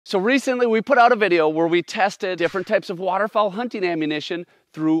So recently we put out a video where we tested different types of waterfowl hunting ammunition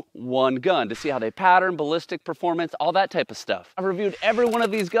through one gun to see how they pattern, ballistic performance, all that type of stuff. I've reviewed every one of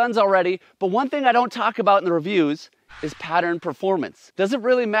these guns already, but one thing I don't talk about in the reviews is pattern performance. Does it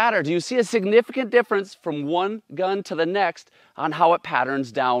really matter? Do you see a significant difference from one gun to the next on how it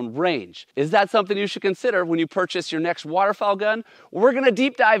patterns down range? Is that something you should consider when you purchase your next waterfowl gun? We're gonna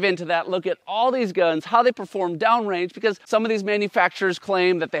deep dive into that, look at all these guns, how they perform downrange, because some of these manufacturers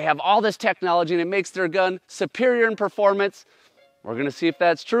claim that they have all this technology and it makes their gun superior in performance. We're gonna see if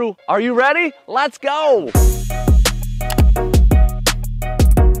that's true. Are you ready? Let's go!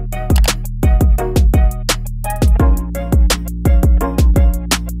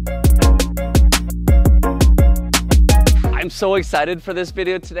 I'm so excited for this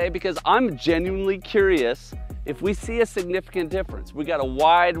video today because I'm genuinely curious if we see a significant difference. We got a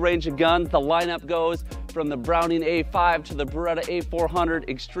wide range of guns. The lineup goes from the Browning A5 to the Beretta A400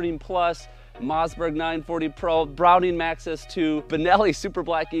 Xtreme Plus, Mossberg 940 Pro, Browning Maxus 2, Benelli Super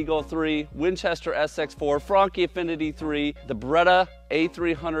Black Eagle 3, Winchester SX4, Franchi Affinity 3, the Beretta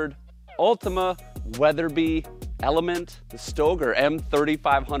A300 Ultima, Weatherby Element, the Stoeger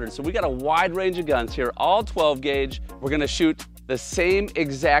M3500. So we got a wide range of guns here, all 12 gauge. We're gonna shoot the same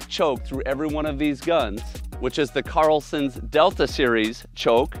exact choke through every one of these guns, which is the Carlson's Delta series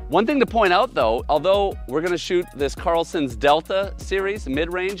choke. One thing to point out though, although we're gonna shoot this Carlson's Delta series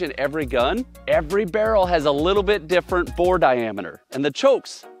mid-range in every gun, every barrel has a little bit different bore diameter. And the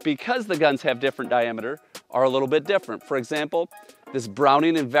chokes, because the guns have different diameter, are a little bit different. For example, this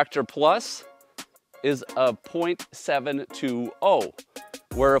Browning Invector Plus is a .720,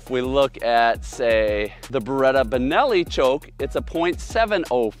 where if we look at, say, the Beretta Benelli choke, it's a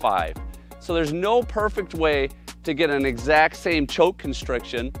 .705. So there's no perfect way to get an exact same choke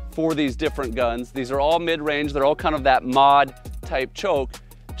constriction for these different guns. These are all mid-range, they're all kind of that mod type choke,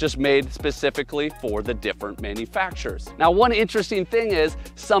 just made specifically for the different manufacturers. Now, one interesting thing is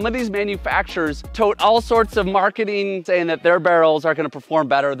some of these manufacturers tote all sorts of marketing saying that their barrels are gonna perform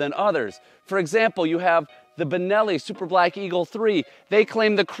better than others. For example, you have the Benelli Super Black Eagle 3. They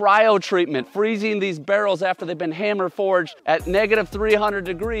claim the cryo treatment, freezing these barrels after they've been hammer forged at -300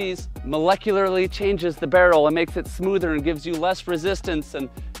 degrees, molecularly changes the barrel and makes it smoother and gives you less resistance and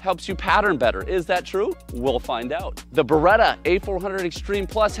helps you pattern better. Is that true? We'll find out. The Beretta A400 Xtreme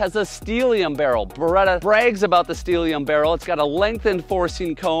Plus has a stellium barrel. Beretta brags about the stellium barrel. It's got a lengthened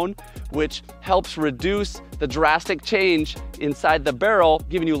forcing cone, which helps reduce the drastic change inside the barrel,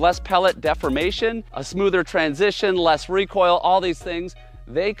 giving you less pellet deformation, a smoother transition, less recoil, all these things.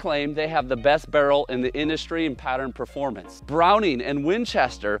 They claim they have the best barrel in the industry in pattern performance. Browning and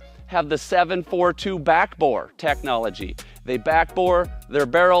Winchester have the 742 backbore technology. They backbore their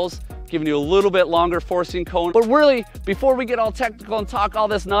barrels, giving you a little bit longer forcing cone. But really, before we get all technical and talk all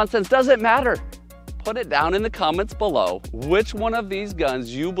this nonsense, does it matter? Put it down in the comments below which one of these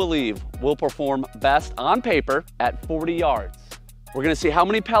guns you believe will perform best on paper at 40 yards. We're gonna see how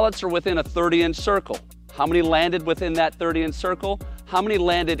many pellets are within a 30-inch circle, how many landed within that 30-inch circle, how many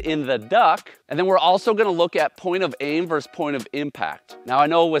landed in the duck, and then we're also gonna look at point of aim versus point of impact. Now I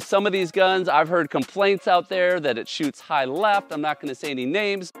know with some of these guns, I've heard complaints out there that it shoots high left. I'm not gonna say any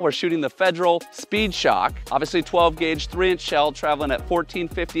names. We're shooting the Federal Speed Shock, obviously 12 gauge, 3-inch shell traveling at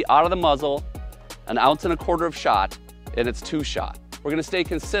 1450 out of the muzzle, 1.25 ounces of shot, and it's 2-shot. We're gonna stay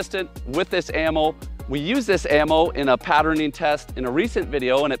consistent with this ammo. We used this ammo in a patterning test in a recent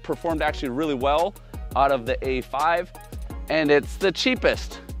video, and it performed actually really well out of the A5, and it's the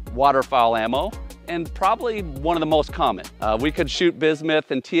cheapest waterfowl ammo, and probably one of the most common. We could shoot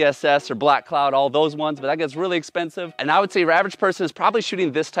bismuth and TSS or Black Cloud, all those ones, but that gets really expensive. And I would say your average person is probably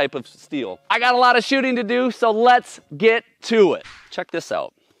shooting this type of steel. I got a lot of shooting to do, so let's get to it. Check this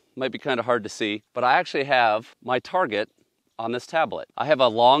out. Might be kind of hard to see, but I actually have my target on this tablet. I have a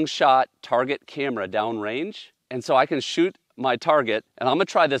long shot target camera downrange, and so I can shoot my target, and I'm gonna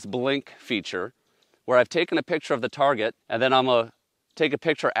try this blink feature where I've taken a picture of the target, and then I'm gonna take a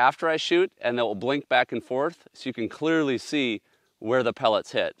picture after I shoot, and it will blink back and forth so you can clearly see where the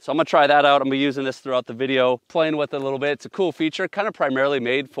pellets hit. So I'm gonna try that out. I'm gonna be using this throughout the video, playing with it a little bit. It's a cool feature, kind of primarily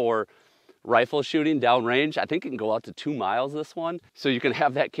made for rifle shooting downrange. I think it can go out to 2 miles, this one. So you can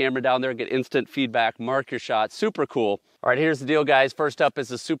have that camera down there, get instant feedback, mark your shot, super cool. All right, here's the deal, guys. First up is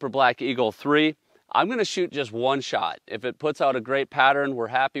the Super Black Eagle 3. I'm gonna shoot just one shot. If it puts out a great pattern, we're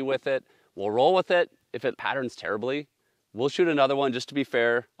happy with it, we'll roll with it. If it patterns terribly, we'll shoot another one just to be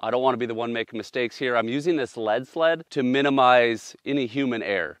fair. I don't wanna be the one making mistakes here. I'm using this lead sled to minimize any human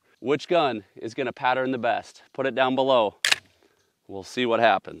error. Which gun is gonna pattern the best? Put it down below. We'll see what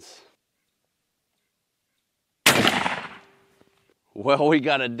happens. Well, we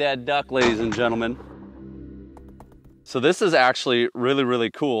got a dead duck, ladies and gentlemen. So this is actually really,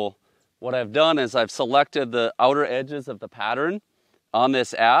 really cool. What I've done is I've selected the outer edges of the pattern on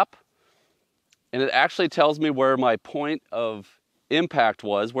this app, and it actually tells me where my point of impact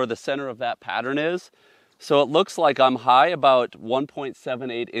was, where the center of that pattern is. So it looks like I'm high about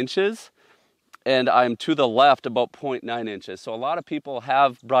 1.78 inches, and I'm to the left about 0.9 inches. So a lot of people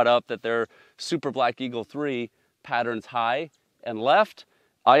have brought up that their Super Black Eagle 3 patterns high and left.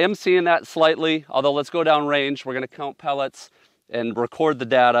 I am seeing that slightly, although let's go down range. We're gonna count pellets and record the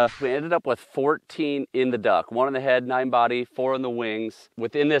data. We ended up with 14 in the duck, 1 in the head, 9 body, 4 in the wings.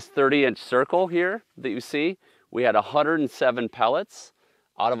 Within this 30-inch circle here that you see, we had 107 pellets.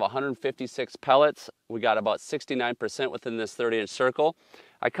 Out of 156 pellets, we got about 69% within this 30-inch circle.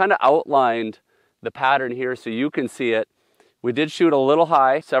 I kind of outlined the pattern here so you can see it. We did shoot a little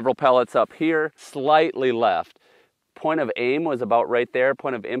high, several pellets up here, slightly left. Point of aim was about right there.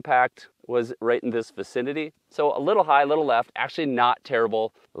 Point of impact was right in this vicinity. So a little high, a little left, actually not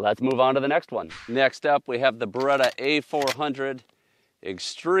terrible. Let's move on to the next one. Next up, we have the Beretta A400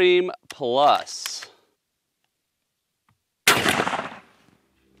 Xtreme Plus.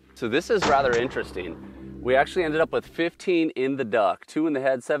 So this is rather interesting. We actually ended up with 15 in the duck, 2 in the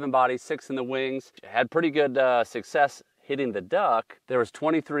head, 7 body, 6 in the wings. Had pretty good success hitting the duck. There was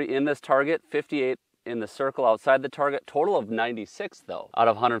 23 in this target, 58 in the circle outside the target, total of 96 though, out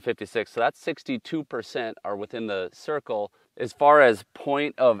of 156. So that's 62% are within the circle. As far as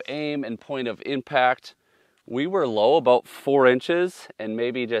point of aim and point of impact, we were low about 4 inches and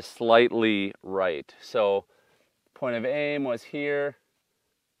maybe just slightly right. So point of aim was here,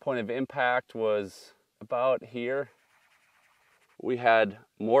 point of impact was about here. We had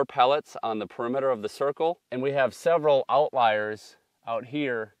more pellets on the perimeter of the circle, and we have several outliers out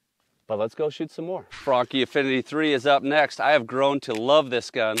here. But let's go shoot some more. Franchi Affinity 3 is up next. I have grown to love this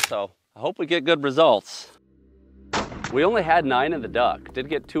gun, so I hope we get good results. We only had 9 in the duck. Did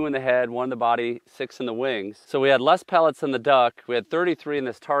get 2 in the head, 1 in the body, 6 in the wings. So we had less pellets in the duck. We had 33 in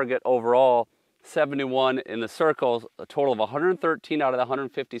this target overall, 71 in the circles, a total of 113 out of the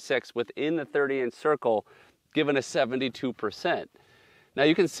 156 within the 30-inch circle, giving us 72%. Now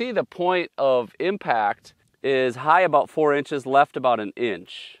you can see the point of impact is high about 4 inches, left about 1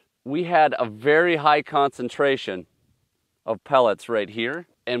 inch. We had a very high concentration of pellets right here,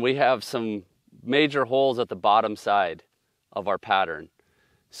 and we have some major holes at the bottom side of our pattern.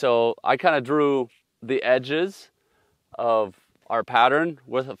 So I kind of drew the edges of our pattern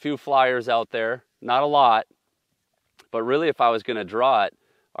with a few flyers out there, not a lot, but really if I was going to draw it,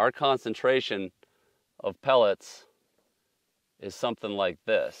 our concentration of pellets is something like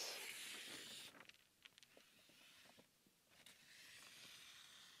this.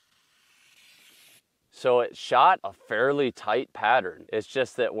 So it shot a fairly tight pattern. It's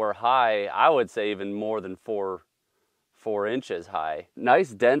just that we're high, I would say even more than 4 inches high.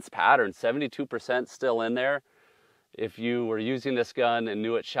 Nice dense pattern, 72% still in there. If you were using this gun and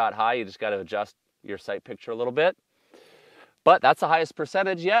knew it shot high, you just got to adjust your sight picture a little bit. But that's the highest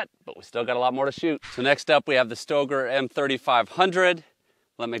percentage yet, but we still got a lot more to shoot. So next up we have the Stoeger M3500.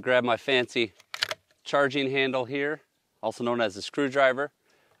 Let me grab my fancy charging handle here, also known as a screwdriver.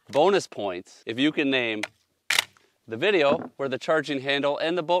 Bonus points if you can name the video where the charging handle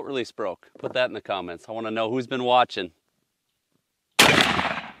and the bolt release broke. Put that in the comments. I want to know who's been watching.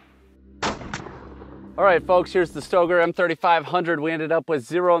 All right, folks, here's the Stoeger M3500. We ended up with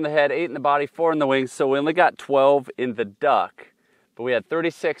 0 in the head, 8 in the body, 4 in the wings, so we only got 12 in the duck. But we had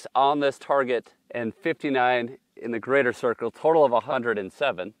 36 on this target and 59 in the greater circle, total of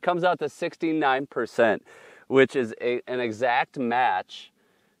 107. Comes out to 69%, which is an exact match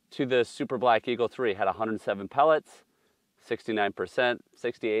to the Super Black Eagle 3. Had 107 pellets, 69%,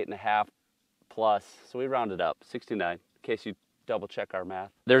 68.5 plus. So we rounded up, 69, in case you double check our math.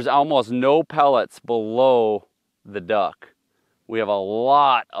 There's almost no pellets below the duck. We have a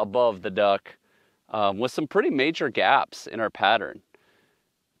lot above the duck with some pretty major gaps in our pattern.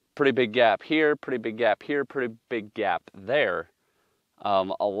 Pretty big gap here, pretty big gap here, pretty big gap there. A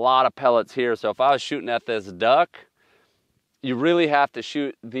lot of pellets here. So if I was shooting at this duck, you really have to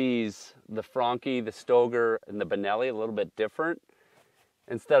shoot these, the Franchi, the Stoeger, and the Benelli a little bit different.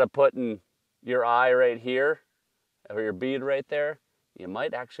 Instead of putting your eye right here, or your bead right there, you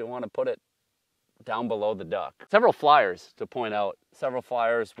might actually want to put it down below the duck. Several flyers to point out, several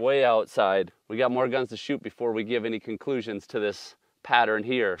flyers way outside. We got more guns to shoot before we give any conclusions to this pattern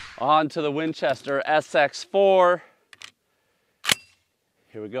here. On to the Winchester SX4.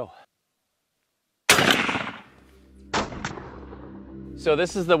 Here we go. So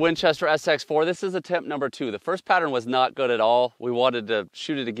this is the Winchester SX4. This is attempt number 2. The first pattern was not good at all. We wanted to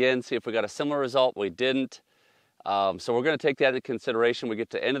shoot it again, see if we got a similar result. We didn't. So we're going to take that into consideration. We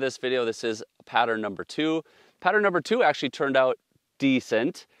get to the end of this video. This is pattern number 2. Pattern number 2 actually turned out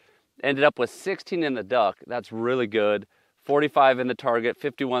decent. Ended up with 16 in the duck. That's really good. 45 in the target,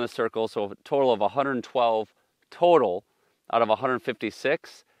 51 in the circle, so a total of 112 total out of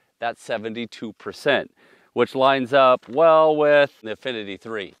 156. That's 72%. Which lines up well with the Affinity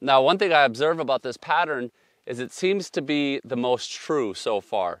 3. Now, one thing I observe about this pattern is it seems to be the most true so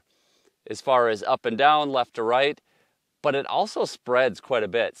far as up and down, left to right, but it also spreads quite a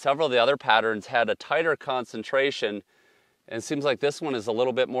bit. Several of the other patterns had a tighter concentration, and it seems like this one is a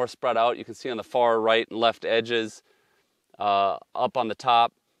little bit more spread out. You can see on the far right and left edges, up on the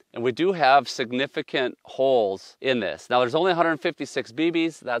top. And we do have significant holes in this. Now there's only 156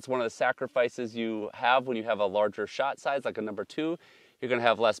 BBs. That's one of the sacrifices you have when you have a larger shot size, like a number 2. You're gonna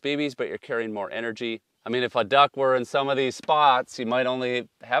have less BBs, but you're carrying more energy. I mean, if a duck were in some of these spots, you might only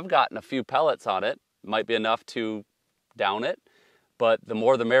have gotten a few pellets on it. Might be enough to down it, but the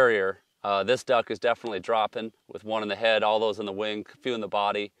more the merrier. This duck is definitely dropping with 1 in the head, all those in the wing, a few in the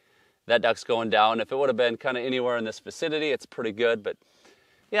body. That duck's going down. If it would have been kind of anywhere in this vicinity, it's pretty good, but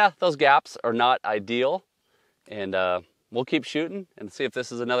yeah, those gaps are not ideal, and we'll keep shooting and see if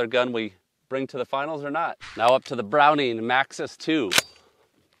this is another gun we bring to the finals or not. Now up to the Browning Maxus 2.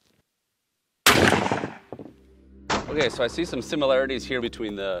 Okay, so I see some similarities here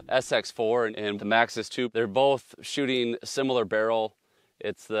between the SX4 and the Maxus 2. They're both shooting similar barrel.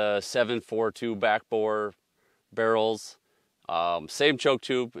 It's the 7.42 backbore barrels. Same choke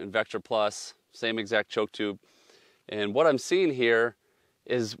tube in Vector Plus, same exact choke tube. And what I'm seeing here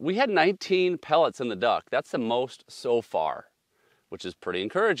is we had 19 pellets in the duck. That's the most so far, which is pretty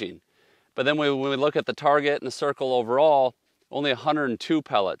encouraging. But then when we look at the target and the circle overall, only 102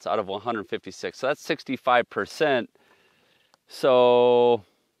 pellets out of 156. So that's 65%. So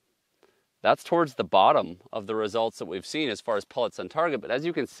that's towards the bottom of the results that we've seen as far as pellets on target. But as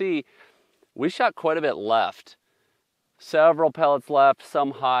you can see, we shot quite a bit left. Several pellets left,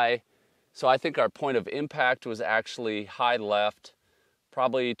 some high. So I think our point of impact was actually high left.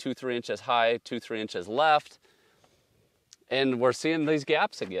 Probably 2-3 inches high, 2-3 inches left. And we're seeing these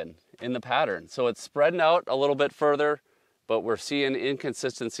gaps again in the pattern. So it's spreading out a little bit further, but we're seeing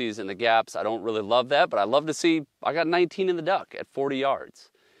inconsistencies in the gaps. I don't really love that, but I love to see, I got 19 in the duck at 40 yards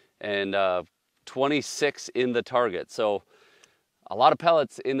and 26 in the target. So a lot of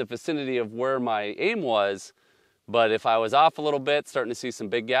pellets in the vicinity of where my aim was, but if I was off a little bit, starting to see some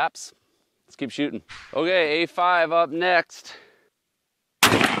big gaps, let's keep shooting. Okay, A5 up next.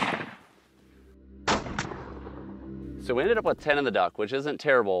 So we ended up with 10 in the duck, which isn't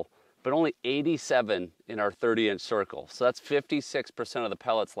terrible, but only 87 in our 30-inch circle. So that's 56% of the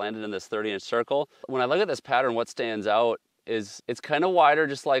pellets landed in this 30-inch circle. When I look at this pattern, what stands out is it's kind of wider,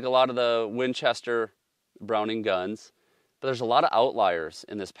 just like a lot of the Winchester Browning guns, but there's a lot of outliers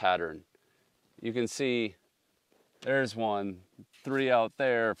in this pattern. You can see there's 1, 3 out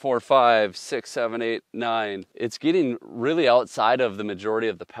there, 4, 5, 6, 7, 8, 9. It's getting really outside of the majority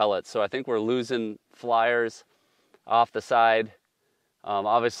of the pellets. So I think we're losing flyers off the side.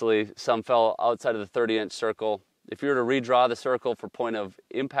 Obviously, some fell outside of the 30-inch circle. If you were to redraw the circle for point of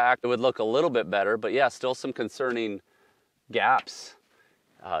impact, it would look a little bit better. But yeah, still some concerning gaps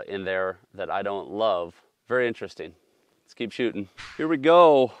in there that I don't love. Very interesting. Let's keep shooting. Here we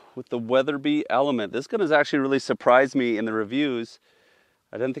go with the Weatherby Element. This gun has actually really surprised me in the reviews.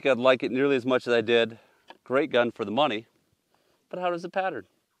 I didn't think I'd like it nearly as much as I did. Great gun for the money, but how does it pattern?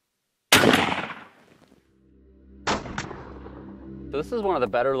 So this is one of the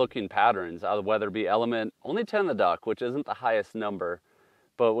better looking patterns out of the Weatherby Element. Only 10 in the duck, which isn't the highest number.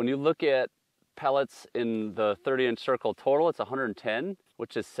 But when you look at pellets in the 30-inch circle total, it's 110,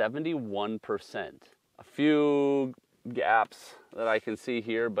 which is 71%. A few gaps that I can see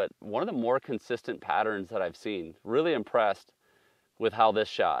here, but one of the more consistent patterns that I've seen. Really impressed with how this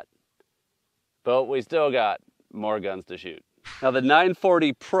shot. But we still got more guns to shoot. Now the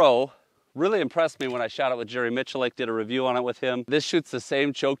 940 Pro really impressed me when I shot it with Jerry Mitchellake, did a review on it with him. This shoots the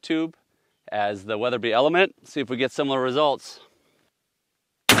same choke tube as the Weatherby Element. See if we get similar results.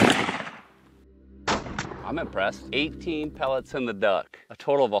 I'm impressed. 18 pellets in the duck, a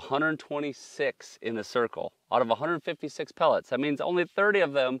total of 126 in the circle. Out of 156 pellets, that means only 30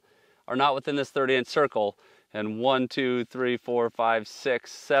 of them are not within this 30-inch circle, and 1, 2, 3, 4, 5,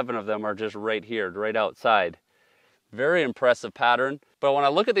 6, 7 of them are just right here, right outside. Very impressive pattern. But when I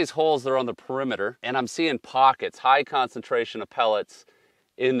look at these holes, they're on the perimeter, and I'm seeing pockets, high concentration of pellets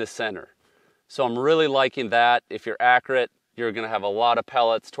in the center. So I'm really liking that. If you're accurate, you're gonna have a lot of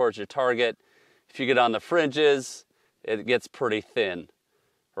pellets towards your target. If you get on the fringes, it gets pretty thin,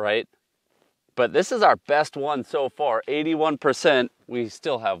 right? But this is our best one so far, 81%. We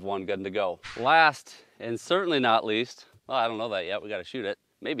still have one gun to go. Last, and certainly not least, well, I don't know that yet, we gotta shoot it,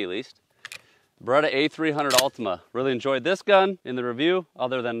 maybe least. Beretta A300 Ultima. Really enjoyed this gun in the review,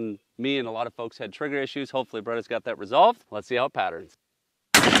 other than me and a lot of folks had trigger issues. Hopefully Beretta's got that resolved. Let's see how it patterns.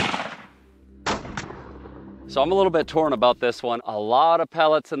 So I'm a little bit torn about this one. A lot of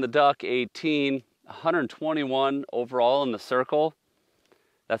pellets in the duck, 18, 121 overall in the circle.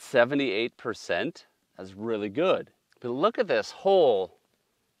 That's 78%. That's really good. But look at this hole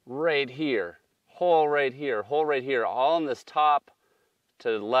right here, hole right here, hole right here, all on this top to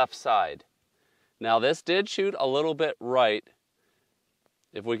the left side. Now this did shoot a little bit right.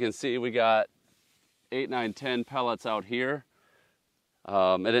 If we can see, we got 8, 9, 10 pellets out here.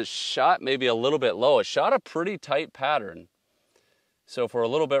 And it shot maybe a little bit low. It shot a pretty tight pattern. So for a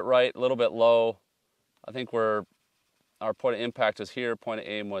little bit right, a little bit low, I think our point of impact was here, point of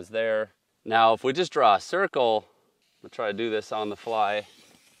aim was there. Now if we just draw a circle, we'll try to do this on the fly.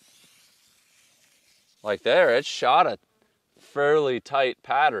 Like there, it shot a fairly tight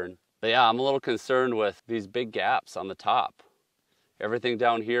pattern. But yeah, I'm a little concerned with these big gaps on the top. Everything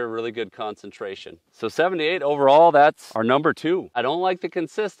down here, really good concentration. So 78 overall, that's our number 2. I don't like the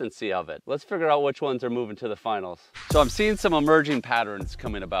consistency of it. Let's figure out which ones are moving to the finals. So I'm seeing some emerging patterns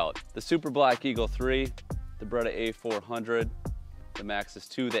coming about. The Super Black Eagle 3, the Beretta A400, the Maxus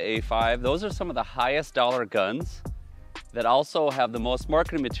 2, the A5. Those are some of the highest dollar guns that also have the most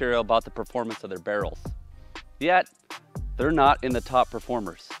marketing material about the performance of their barrels. Yet, they're not in the top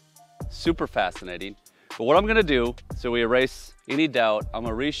performers. Super fascinating. But what I'm gonna do, so we erase any doubt, I'm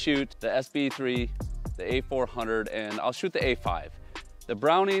gonna reshoot the SB3, the A400, and I'll shoot the A5. The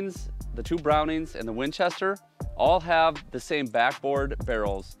Brownings, the 2 Brownings and the Winchester all have the same backboard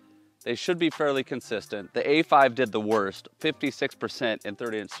barrels. They should be fairly consistent. The A5 did the worst, 56% in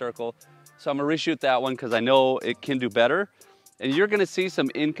 30-inch circle. So I'm gonna reshoot that one because I know it can do better. And you're gonna see some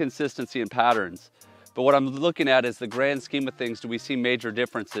inconsistency in patterns. But what I'm looking at is the grand scheme of things, do we see major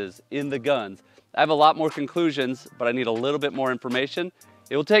differences in the guns? I have a lot more conclusions, but I need a little bit more information.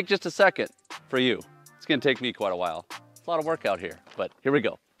 It will take just a second for you. It's gonna take me quite a while. It's a lot of work out here, but here we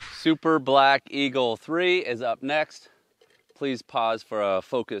go. Super Black Eagle 3 is up next. Please pause for a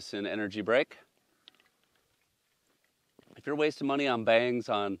focus and energy break. If you're wasting money on bangs,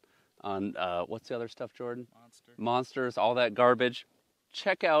 on what's the other stuff, Jordan? Monsters, all that garbage,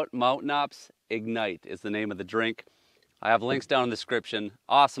 check out Mountain Ops Ignite is the name of the drink. I have links down in the description.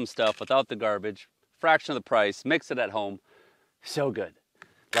 Awesome stuff without the garbage. Fraction of the price. Mix it at home. So good.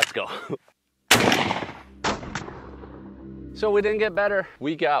 Let's go. So we didn't get better.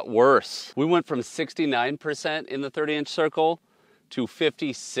 We got worse. We went from 69% in the 30-inch circle to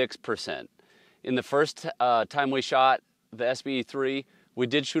 56%. In the first time we shot the SBE3, we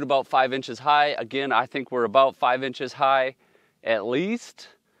did shoot about 5 inches high. Again, I think we're about 5 inches high at least.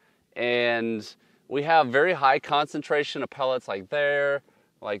 And we have very high concentration of pellets like there,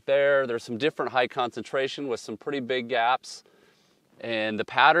 like there. There's some different high concentration with some pretty big gaps. And the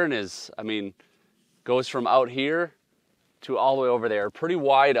pattern is, I mean, goes from out here to all the way over there. Pretty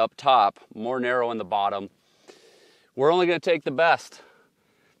wide up top, more narrow in the bottom. We're only gonna take the best.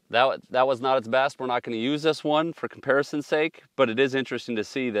 That was not its best. We're not gonna use this one for comparison's sake, but it is interesting to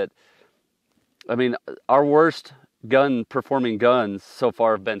see that, I mean, our worst performing guns so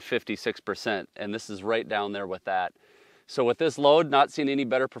far have been 56%, and this is right down there with that. So with this load, not seeing any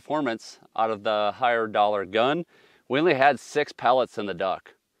better performance out of the higher dollar gun. We only had 6 pellets in the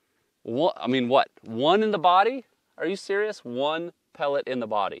duck. I mean, what? 1 in the body? Are you serious? 1 pellet in the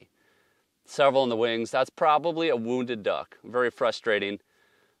body. Several in the wings. That's probably a wounded duck. Very frustrating.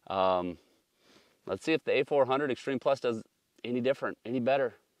 Let's see if the A400 Xtreme Plus does any different, any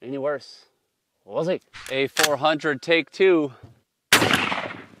better, any worse. We'll see. A400 take 2.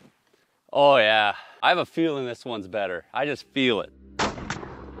 Oh yeah, I have a feeling this one's better. I just feel it.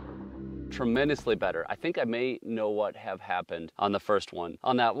 Tremendously better. I think I may know what have happened on the first one.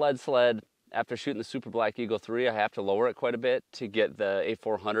 On that lead sled, after shooting the Super Black Eagle 3, I have to lower it quite a bit to get the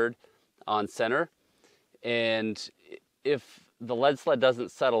A400 on center. And if the lead sled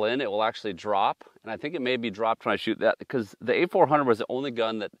doesn't settle in, it will actually drop. And I think it may be dropped when I shoot that, because the A400 was the only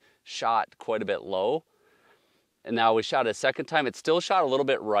gun that shot quite a bit low. And now we shot it a second time. It still shot a little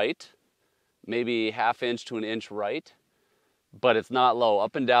bit right, maybe ½ inch to 1 inch right, but it's not low.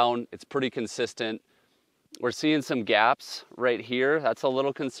 Up and down, it's pretty consistent. We're seeing some gaps right here. That's a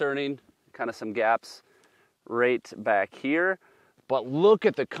little concerning. Kind of some gaps right back here. but look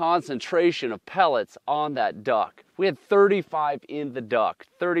at the concentration of pellets on that duck. We had 35 in the duck,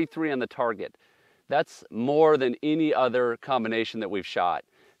 33 on the target. That's more than any other combination that we've shot.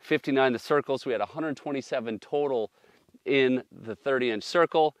 59 the circles, we had 127 total in the 30-inch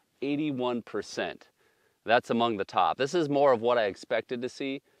circle, 81%. That's among the top. This is more of what I expected to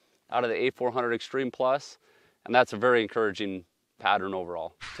see out of the A400 Xtreme Plus, and that's a very encouraging pattern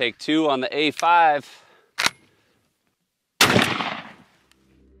overall. Take two on the A5.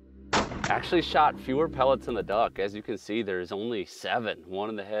 Actually shot fewer pellets in the duck. As you can see, there's only 7, 1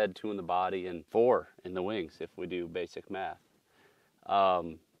 in the head, 2 in the body, and 4 in the wings if we do basic math.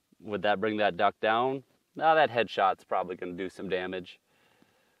 Would that bring that duck down? No, that headshot's probably going to do some damage,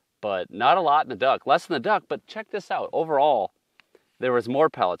 but not a lot in the duck. Less in the duck, but check this out. Overall, there was more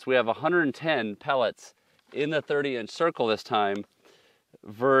pellets. We have 110 pellets in the 30-inch circle this time,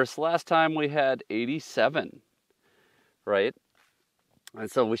 versus last time we had 87, right? And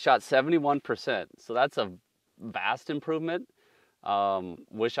so we shot 71%. So that's a vast improvement.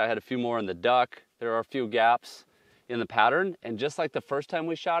 Wish I had a few more in the duck. There are a few gaps in the pattern. And just like the first time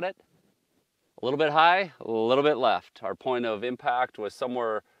we shot it, a little bit high, a little bit left. Our point of impact was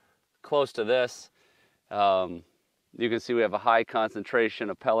somewhere close to this. You can see we have a high concentration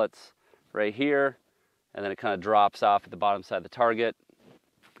of pellets right here, and then it kind of drops off at the bottom side of the target.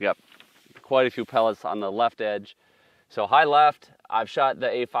 We got quite a few pellets on the left edge. So high left. I've shot the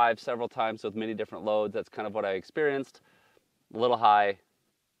A5 several times with many different loads. That's kind of what I experienced. A little high,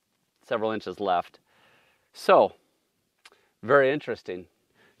 several inches left. So, very interesting.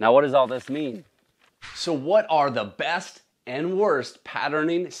 Now, what does all this mean? So what are the best and worst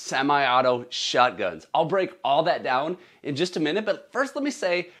patterning semi-auto shotguns? I'll break all that down in just a minute, but first let me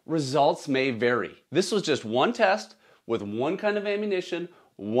say results may vary. This was just one test with one kind of ammunition,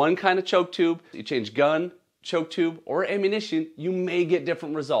 one kind of choke tube. You change gun, choke tube, or ammunition, you may get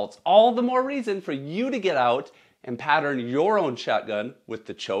different results. All the more reason for you to get out and pattern your own shotgun with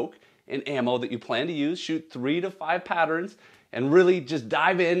the choke and ammo that you plan to use. Shoot 3 to 5 patterns and really just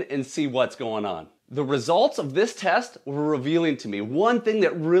dive in and see what's going on. The results of this test were revealing to me. One thing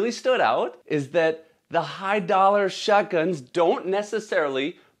that really stood out is that the high dollar shotguns don't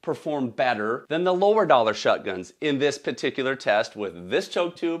necessarily perform better than the lower dollar shotguns in this particular test with this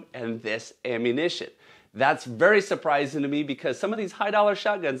choke tube and this ammunition. That's very surprising to me because some of these high dollar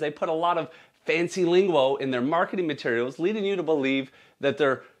shotguns, they put a lot of fancy lingo in their marketing materials, leading you to believe that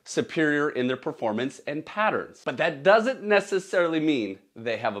they're superior in their performance and patterns. But that doesn't necessarily mean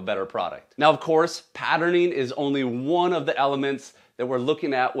they have a better product. Now, of course, patterning is only one of the elements that we're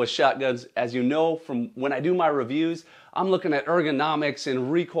looking at with shotguns. As you know from when I do my reviews, I'm looking at ergonomics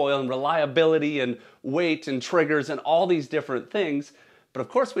and recoil and reliability and weight and triggers and all these different things. But of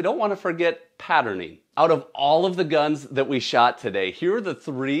course, we don't want to forget patterning. Out of all of the guns that we shot today, here are the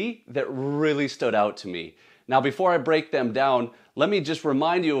 3 that really stood out to me. Now, before I break them down, let me just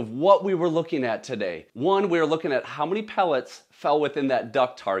remind you of what we were looking at today. One, we were looking at how many pellets fell within that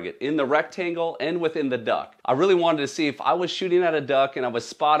duck target, in the rectangle and within the duck. I really wanted to see if I was shooting at a duck and I was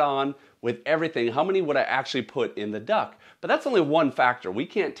spot on with everything, how many would I actually put in the duck? But that's only one factor. We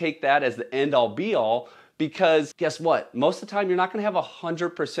can't take that as the end-all be-all, because guess what? Most of the time, you're not going to have a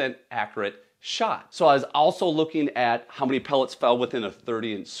 100% accurate shot. So I was also looking at how many pellets fell within a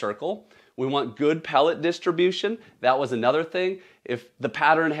 30-inch circle. We want good pellet distribution. That was another thing. If the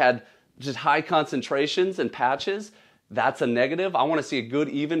pattern had just high concentrations and patches, that's a negative. I want to see a good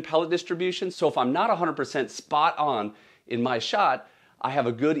even pellet distribution. So if I'm not 100% spot on in my shot, I have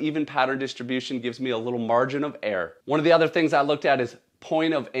a good even pattern distribution, gives me a little margin of error. One of the other things I looked at is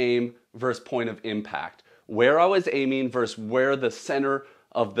point of aim versus point of impact. Where I was aiming versus where the center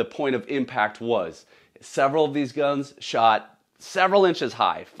of the point of impact was. Several of these guns shot several inches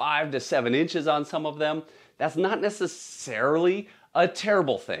high, 5 to 7 inches on some of them. That's not necessarily a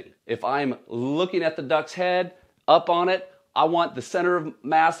terrible thing. If I'm looking at the duck's head, up on it, I want the center of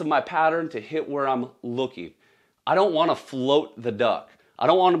mass of my pattern to hit where I'm looking. I don't want to float the duck. I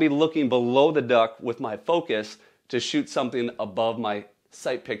don't want to be looking below the duck with my focus to shoot something above my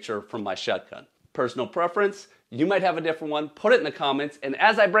sight picture from my shotgun. Personal preference, you might have a different one. Put it in the comments, and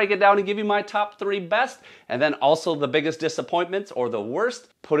as I break it down and give you my top 3 best, and then also the biggest disappointments or the worst,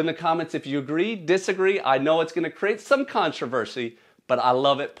 put in the comments if you agree, disagree. I know it's going to create some controversy, but I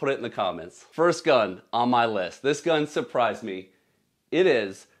love it. Put it in the comments. First gun on my list. This gun surprised me. It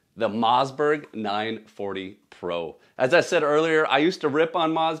is the Mossberg 940 Pro. As I said earlier, I used to rip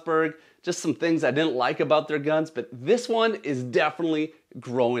on Mossberg, just some things I didn't like about their guns, but this one is definitely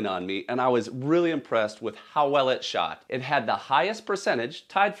growing on me, and I was really impressed with how well it shot. It had the highest percentage,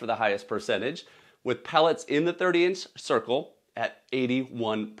 tied for the highest percentage, with pellets in the 30-inch circle at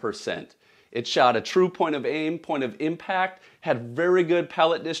 81%. It shot a true point of aim, point of impact, had very good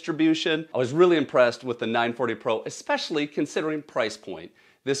pellet distribution. I was really impressed with the 940 Pro, especially considering price point.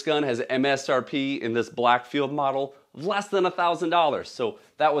 This gun has MSRP in this black field model of less than $1,000, so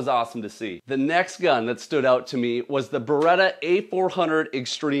that was awesome to see. The next gun that stood out to me was the Beretta A400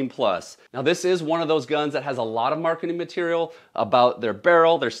 Xtreme Plus. Now this is one of those guns that has a lot of marketing material about their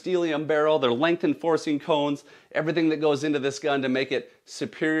barrel, their stellium barrel, their length enforcing cones, everything that goes into this gun to make it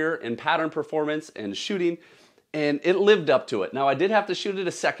superior in pattern performance and shooting, and it lived up to it. Now I did have to shoot it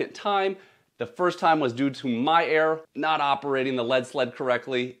a second time. The first time was due to my error, not operating the lead sled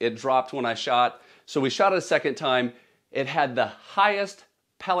correctly. It dropped when I shot. So we shot it a second time. It had the highest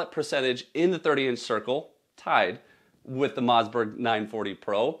pellet percentage in the 30-inch circle, tied with the Mossberg 940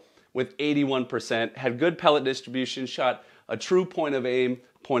 Pro, with 81%. Had good pellet distribution, shot a true point of aim,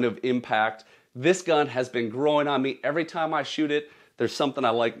 point of impact. This gun has been growing on me. Every time I shoot it, there's something I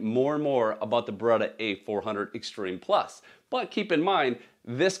like more and more about the Beretta A400 Xtreme Plus. But keep in mind,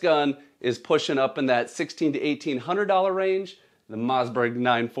 this gun is pushing up in that $1,600 to $1,800 range. The Mossberg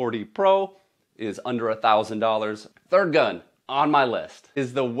 940 Pro is under $1,000. Third gun on my list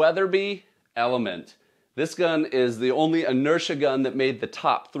is the Weatherby Element. This gun is the only inertia gun that made the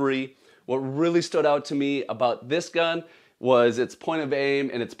top 3. What really stood out to me about this gun was its point of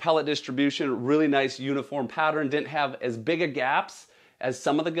aim and its pellet distribution. Really nice uniform pattern. Didn't have as big a gaps as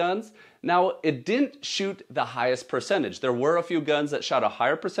some of the guns. Now, it didn't shoot the highest percentage. There were a few guns that shot a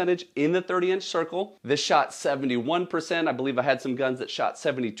higher percentage in the 30-inch circle. This shot 71%. I believe I had some guns that shot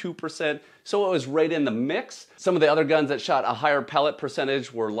 72%. So it was right in the mix. Some of the other guns that shot a higher pellet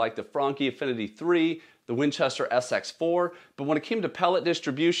percentage were like the Franchi Affinity 3, the Winchester SX4. But when it came to pellet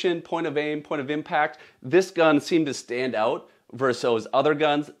distribution, point of aim, point of impact, this gun seemed to stand out versus other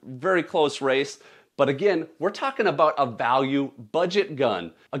guns. Very close race. But again, we're talking about a value budget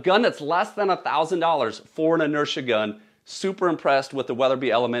gun. A gun that's less than $1,000 for an inertia gun. Super impressed with the Weatherby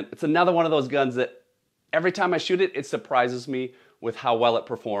Element. It's another one of those guns that every time I shoot it, it surprises me with how well it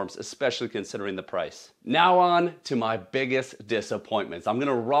performs, especially considering the price. Now on to my biggest disappointments. I'm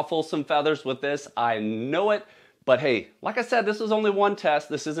gonna ruffle some feathers with this, I know it, but hey, like I said, this is only one test.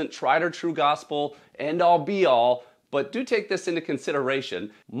 This isn't tried or true gospel, end all be all. But do take this into consideration.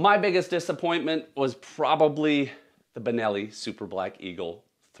 My biggest disappointment was probably the Benelli Super Black Eagle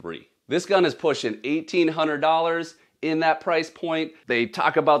 3. This gun is pushing $1,800 in that price point. They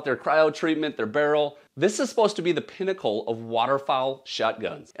talk about their cryo treatment, their barrel. This is supposed to be the pinnacle of waterfowl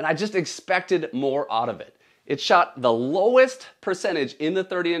shotguns, and I just expected more out of it. It shot the lowest percentage in the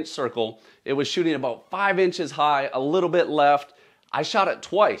 30-inch circle. It was shooting about 5 inches high, a little bit left. I shot it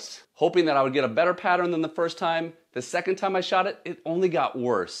twice, hoping that I would get a better pattern than the first time. The second time I shot it, it only got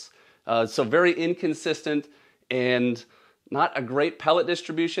worse. So very inconsistent and not a great pellet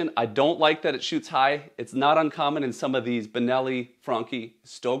distribution. I don't like that it shoots high. It's not uncommon in some of these Benelli, Franchi,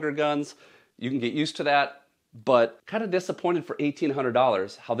 Stoeger guns. You can get used to that, but kind of disappointed for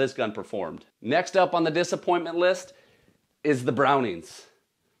 $1,800 how this gun performed. Next up on the disappointment list is the Brownings,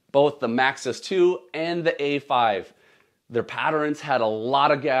 both the Maxus 2 and the A5. Their patterns had a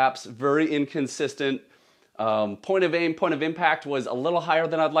lot of gaps, very inconsistent. Point of aim, point of impact was a little higher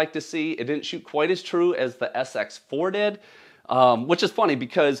than I'd like to see. It didn't shoot quite as true as the SX4 did, which is funny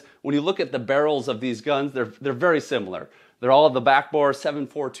because when you look at the barrels of these guns, they're very similar. They're all the backbore,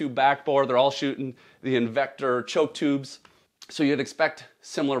 7.42 backbore. They're all shooting the Invector choke tubes. So you'd expect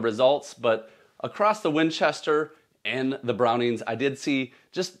similar results, but across the Winchester and the Brownings, I did see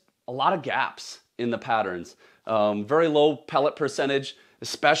just a lot of gaps in the patterns. Very low pellet percentage,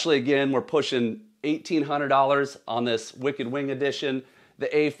 especially again, we're pushing $1,800 on this Wicked Wing edition. The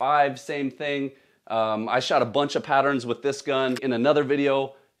A5, same thing. I shot a bunch of patterns with this gun in another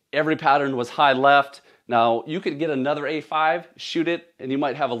video. Every pattern was high left. Now, you could get another A5, shoot it, and you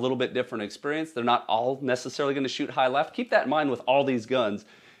might have a little bit different experience. They're not all necessarily going to shoot high left. Keep that in mind with all these guns.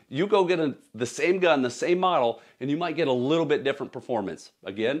 You go get the same gun, the same model, and you might get a little bit different performance.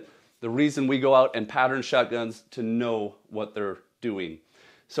 Again, the reason we go out and pattern shotguns to know what they're doing.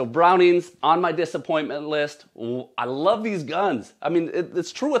 So Brownings on my disappointment list. I love these guns. I mean,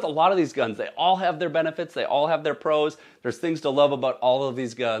 it's true with a lot of these guns. They all have their benefits. They all have their pros. There's things to love about all of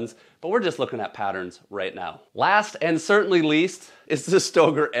these guns, but we're just looking at patterns right now. Last and certainly least is the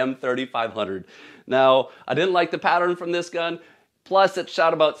Stoeger M3500. Now, I didn't like the pattern from this gun. Plus, it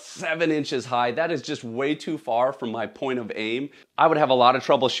shot about 7 inches high. That is just way too far from my point of aim. I would have a lot of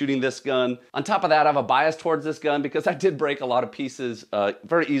trouble shooting this gun. On top of that, I have a bias towards this gun because I did break a lot of pieces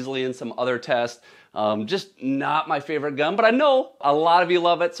very easily in some other tests. Just not my favorite gun, but I know a lot of you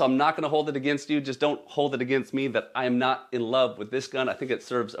love it, so I'm not gonna hold it against you. Just don't hold it against me that I am not in love with this gun. I think it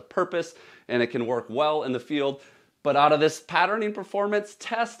serves a purpose and it can work well in the field. But out of this patterning performance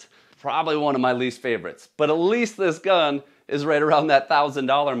test, probably one of my least favorites. But at least this gun is right around that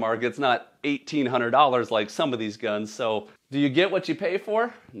 $1,000 mark. It's not $1,800 like some of these guns. So do you get what you pay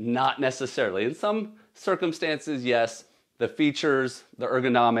for? Not necessarily. In some circumstances, yes. The features, the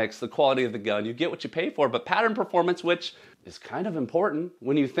ergonomics, the quality of the gun, you get what you pay for. But pattern performance, which is kind of important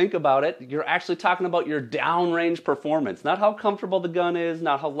when you think about it, you're actually talking about your downrange performance. Not how comfortable the gun is,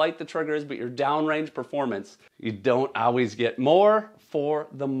 not how light the trigger is, but your downrange performance. You don't always get more for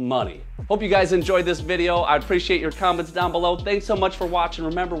the money. Hope you guys enjoyed this video. I appreciate your comments down below. Thanks so much for watching.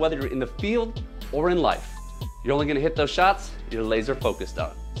 Remember, whether you're in the field or in life, you're only gonna hit those shots you're laser focused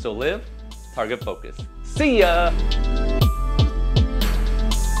on. So live, target focus. See ya!